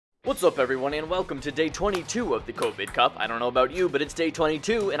What's up everyone and welcome to day 22 of the COVID Cup. I don't know about you, but it's day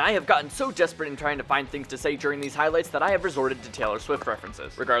 22 and I have gotten so desperate in trying to find things to say during these highlights that I have resorted to Taylor Swift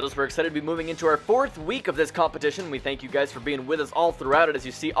references. Regardless, we're excited to be moving into our 4th week of this competition. We thank you guys for being with us all throughout it as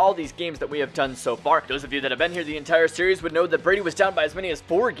you see all these games that we have done so far. Those of you that have been here the entire series would know that Brady was down by as many as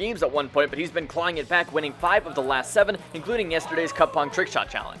 4 games at one point, but he's been clawing it back, winning 5 of the last 7, including yesterday's Cup Pong Trickshot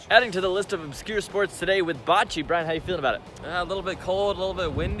challenge. Adding to the list of obscure sports today with Bocce. Brian, how you feeling about it? A little bit cold, a little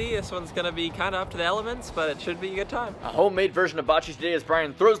bit windy. This one's gonna be kind of up to the elements, but it should be a good time. A homemade version of Bocce today as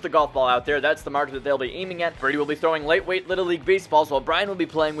Brian throws the golf ball out there. That's the marker that they'll be aiming at. Brady will be throwing lightweight Little League baseballs while Brian will be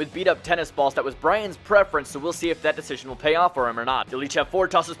playing with beat-up tennis balls. That was Brian's preference, so we'll see if that decision will pay off for him or not. They'll each have 4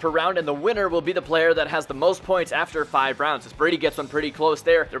 tosses per round, and the winner will be the player that has the most points after 5 rounds. As Brady gets one pretty close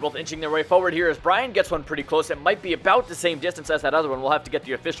there, they're both inching their way forward here. As Brian gets one pretty close, it might be about the same distance as that other one. We'll have to get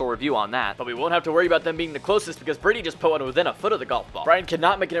the official review on that, but we won't have to worry about them being the closest because Brady just put one within a foot of the golf ball. Brian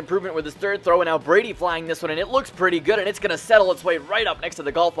cannot make an improvement with his 3rd throw, and now Brady flying this one, and it looks pretty good, and it's going to settle its way right up next to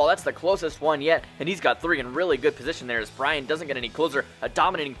the golf ball. That's the closest one yet, and he's got 3 in really good position there as Brian doesn't get any closer. A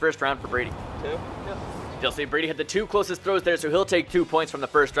dominating first round for Brady. 2? Yeah. You'll see Brady hit the 2 closest throws there, so he'll take 2 points from the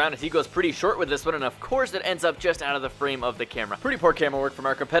first round as he goes pretty short with this one, and of course it ends up just out of the frame of the camera. Pretty poor camera work from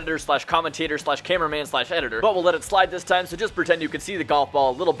our competitor slash commentator slash cameraman slash editor, but we'll let it slide this time, so just pretend you can see the golf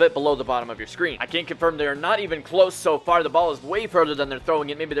ball a little bit below the bottom of your screen. I can confirm they are not even close so far. The ball is way further than they're throwing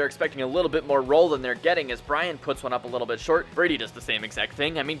it. Maybe they're expecting a little bit more roll than they're getting as Brian puts one up a little bit short. Brady does the same exact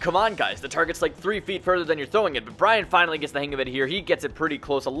thing. I mean, come on guys, the target's like 3 feet further than you're throwing it, but Brian finally gets the hang of it here. He gets it pretty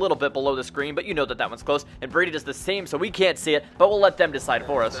close, a little bit below the screen, but you know that that one's close, and Brady does the same, so we can't see it, but we'll let them decide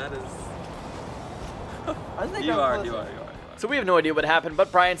for us. That is... I think You I'm are. closer. So we have no idea what happened,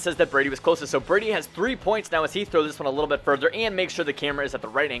 but Brian says that Brady was closest. So Brady has 3 points now as he throws this one a little bit further and makes sure the camera is at the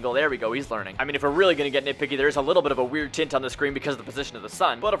right angle. There we go, he's learning. I mean, if we're really going to get nitpicky, there is a little bit of a weird tint on the screen because of the position of the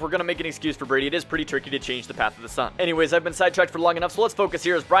sun. But if we're going to make an excuse for Brady, it is pretty tricky to change the path of the sun. Anyways, I've been sidetracked for long enough, so let's focus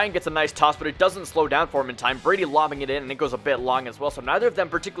here as Brian gets a nice toss, but it doesn't slow down for him in time. Brady lobbing it in, and it goes a bit long as well, so neither of them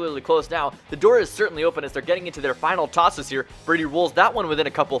particularly close now. The door is certainly open as they're getting into their final tosses here. Brady rolls that one within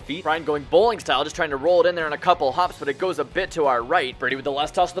a couple feet. Brian going bowling style, just trying to roll it in there in a couple hops, but it goes a bit to our right. Brady with the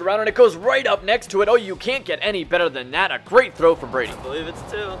last toss of the round, and it goes right up next to it. Oh, you can't get any better than that. A great throw from Brady. I believe it's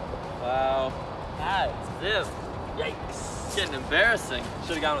 2. Wow. That's this. Yikes. Getting embarrassing.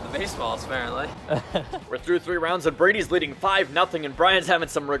 Should have gone with the baseballs, apparently. We're through 3 rounds, and Brady's leading 5-0, and Brian's having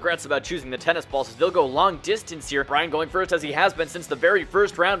some regrets about choosing the tennis balls as they'll go long distance here. Brian going first as he has been since the very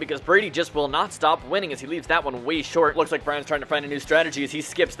first round because Brady just will not stop winning as he leaves that one way short. Looks like Brian's trying to find a new strategy as he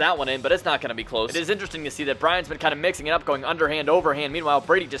skips that one in, but it's not going to be close. It is interesting to see that Brian's been kind of mixing it up, going underhand, overhand. Meanwhile,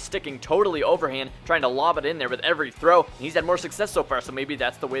 Brady just sticking totally overhand, trying to lob it in there with every throw. And he's had more success so far, so maybe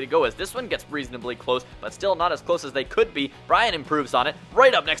that's the way to go as this one gets reasonably close, but still not as close as they could be. Brian improves on it,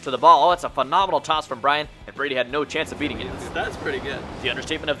 right up next to the ball. Oh, that's a phenomenal toss from Brian, and Brady had no chance of beating it. That's pretty good. The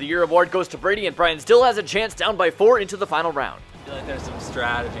Understatement of the Year award goes to Brady, and Brian still has a chance down by 4 into the final round. I feel like there's some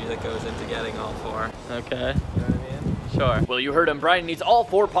strategy that goes into getting all 4. Okay. You know what I mean? Sure. Well, you heard him. Brian needs all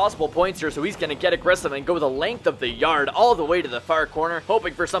 4 possible points here, so he's going to get aggressive and go the length of the yard all the way to the far corner,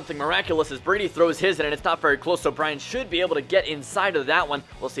 hoping for something miraculous as Brady throws his in, and it's not very close, so Brian should be able to get inside of that one.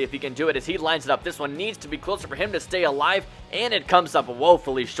 We'll see if he can do it as he lines it up. This one needs to be closer for him to stay alive, and it comes up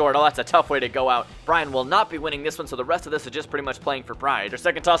woefully short. Oh, that's a tough way to go out. Brian will not be winning this one, so the rest of this is just pretty much playing for pride. Their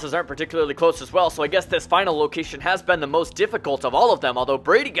second tosses aren't particularly close as well, so I guess this final location has been the most difficult of all of them, although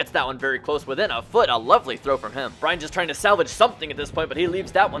Brady gets that one very close within a foot. A lovely throw from him. Brian just trying to salvage something at this point, but he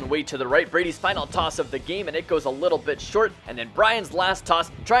leaves that one way to the right. Brady's final toss of the game, and it goes a little bit short, and then Brian's last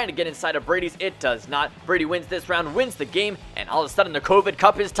toss trying to get inside of Brady's. It does not. Brady wins this round, wins the game, and all of a sudden the COVID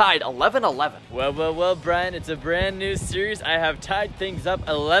Cup is tied 11-11. Well, Brian, it's a brand new series. I have tied things up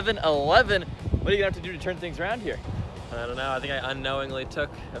 11-11. What are you gonna have to do to turn things around here? I don't know. I think I unknowingly took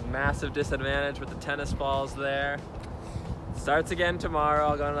a massive disadvantage with the tennis balls there. Starts again tomorrow.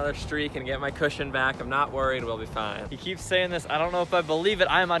 I'll go on another streak and get my cushion back. I'm not worried. We'll be fine. He keeps saying this. I don't know if I believe it.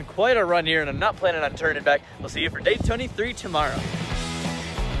 I'm on quite a run here, and I'm not planning on turning back. We'll see you for day 23 tomorrow.